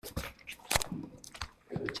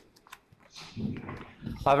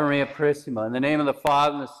Ave Maria Purissima. In the name of the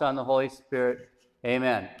Father, and the Son, and the Holy Spirit.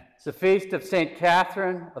 Amen. It's the feast of St.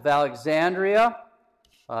 Catherine of Alexandria,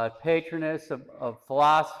 patroness of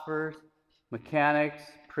philosophers, mechanics,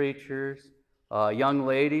 preachers, young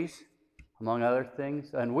ladies, among other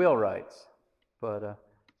things, and wheelwrights. And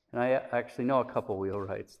I actually know a couple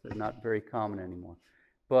wheelwrights. They're not very common anymore.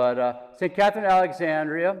 But St. Catherine of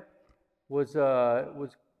Alexandria lived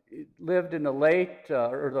in the late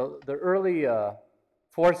or the early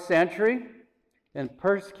 4th century. In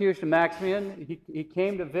persecution of Maximian, he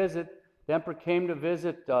came to visit. The emperor came to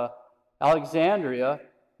visit Alexandria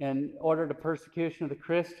in order to persecution of the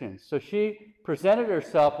Christians. So she presented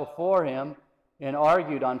herself before him and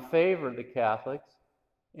argued on favor of the Catholics.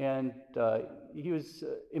 And he was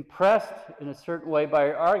impressed in a certain way by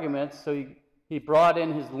her arguments, so he brought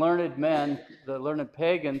in his learned men, the learned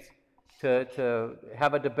pagans, to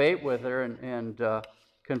have a debate with her and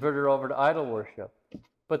convert her over to idol worship.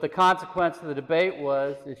 But the consequence of the debate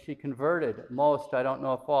was she converted most, I don't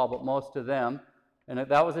know if all, but most of them, and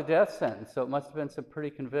that was a death sentence. So it must have been some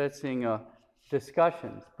pretty convincing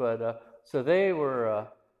discussions. But so they were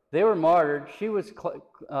martyred. She was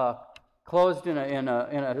closed in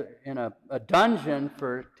a dungeon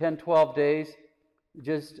for 10, 12 days,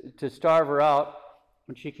 just to starve her out.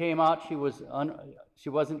 When she came out, she was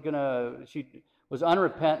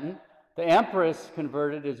unrepentant. The empress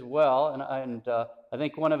converted as well, and I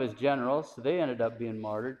think one of his generals. So they ended up being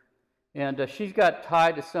martyred. And she got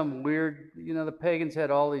tied to some weird. The pagans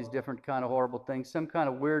had all these different kind of horrible things. Some kind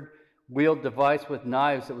of weird wheeled device with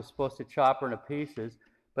knives that was supposed to chop her into pieces.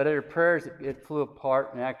 But at her prayers, it flew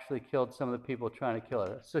apart and actually killed some of the people trying to kill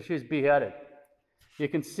her. So she was beheaded. You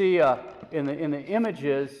can see in the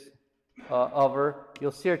images of her,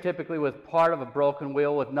 you'll see her typically with part of a broken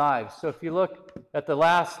wheel with knives. So if you look at the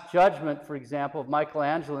Last Judgment, for example, of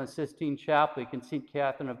Michelangelo in the Sistine Chapel, you can see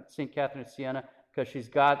St. Catherine of Siena, because she's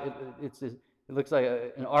got, it looks like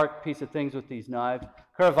an art piece of things with these knives.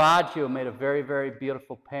 Caravaggio made a very, very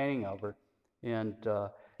beautiful painting of her. And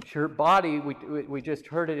her body, we just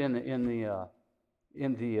heard it in the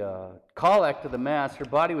collect of the Mass. Her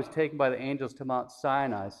body was taken by the angels to Mount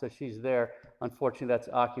Sinai, so she's there. Unfortunately, that's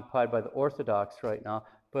occupied by the Orthodox right now,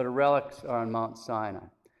 but her relics are on Mount Sinai.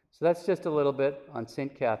 So that's just a little bit on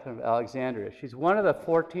St. Catherine of Alexandria. She's one of the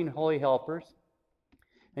 14 holy helpers,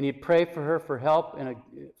 and you pray for her for help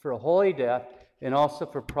for a holy death, and also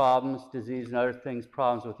for problems, disease, and other things,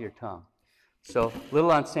 problems with your tongue. So,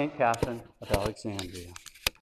 little on St. Catherine of Alexandria.